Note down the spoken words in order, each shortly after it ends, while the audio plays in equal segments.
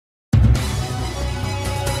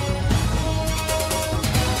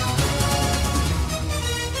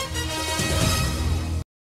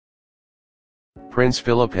Prince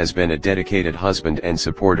Philip has been a dedicated husband and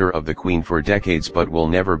supporter of the Queen for decades but will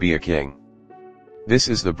never be a king. This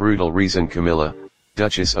is the brutal reason Camilla,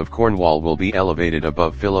 Duchess of Cornwall, will be elevated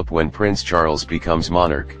above Philip when Prince Charles becomes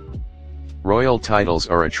monarch. Royal titles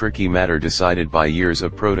are a tricky matter decided by years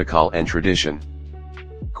of protocol and tradition.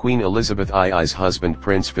 Queen Elizabeth II's husband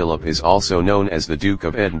Prince Philip is also known as the Duke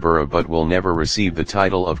of Edinburgh but will never receive the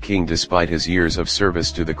title of king despite his years of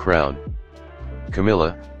service to the crown.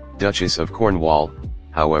 Camilla, Duchess of Cornwall,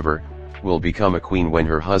 however, will become a queen when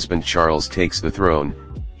her husband Charles takes the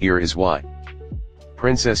throne. Here is why.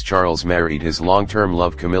 Princess Charles married his long-term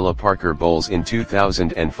love Camilla Parker Bowles in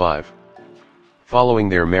 2005. Following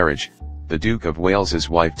their marriage, the Duke of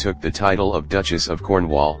Wales's wife took the title of Duchess of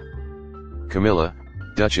Cornwall. Camilla,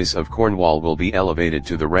 Duchess of Cornwall, will be elevated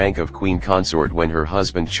to the rank of Queen Consort when her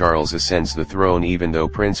husband Charles ascends the throne, even though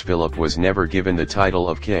Prince Philip was never given the title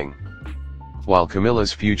of king. While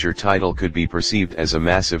Camilla's future title could be perceived as a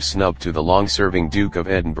massive snub to the long-serving Duke of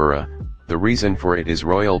Edinburgh, the reason for it is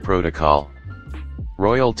royal protocol.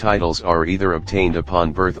 Royal titles are either obtained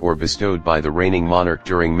upon birth or bestowed by the reigning monarch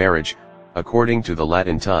during marriage, according to the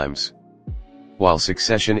Latin times. While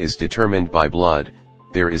succession is determined by blood,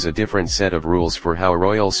 there is a different set of rules for how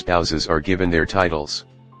royal spouses are given their titles.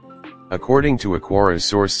 According to a Quora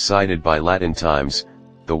source cited by Latin Times,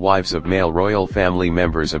 the wives of male royal family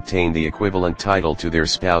members obtain the equivalent title to their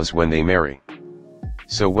spouse when they marry.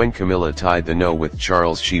 So when Camilla tied the knot with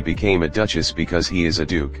Charles, she became a duchess because he is a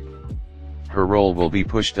duke. Her role will be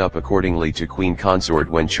pushed up accordingly to Queen Consort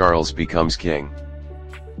when Charles becomes king.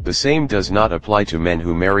 The same does not apply to men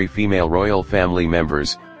who marry female royal family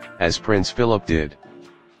members, as Prince Philip did.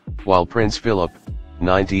 While Prince Philip,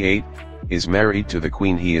 98, is married to the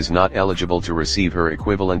Queen, he is not eligible to receive her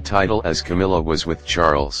equivalent title as Camilla was with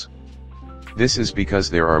Charles. This is because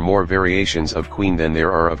there are more variations of queen than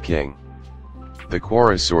there are of king. The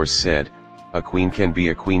Quora source said, a queen can be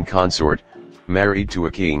a queen consort, married to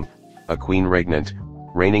a king, a queen regnant,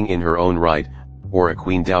 reigning in her own right, or a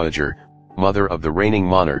queen dowager, mother of the reigning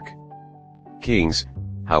monarch. Kings,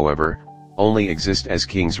 however, only exist as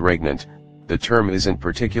kings regnant. The term isn't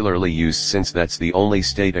particularly used since that's the only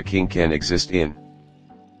state a king can exist in.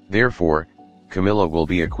 Therefore, Camilla will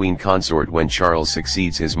be a queen consort when Charles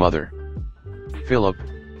succeeds his mother. Philip,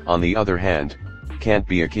 on the other hand, can't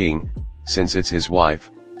be a king, since it's his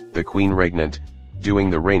wife, the queen regnant, doing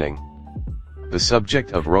the reigning. The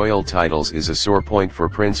subject of royal titles is a sore point for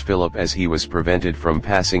Prince Philip, as he was prevented from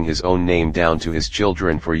passing his own name down to his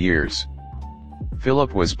children for years.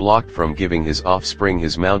 Philip was blocked from giving his offspring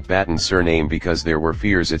his Mountbatten surname because there were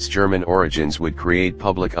fears its German origins would create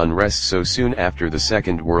public unrest so soon after the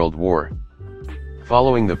Second World War.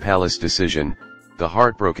 Following the palace decision, the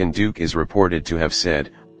heartbroken Duke is reported to have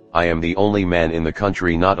said, "I am the only man in the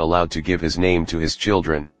country not allowed to give his name to his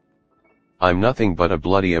children. I'm nothing but a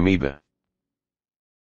bloody amoeba."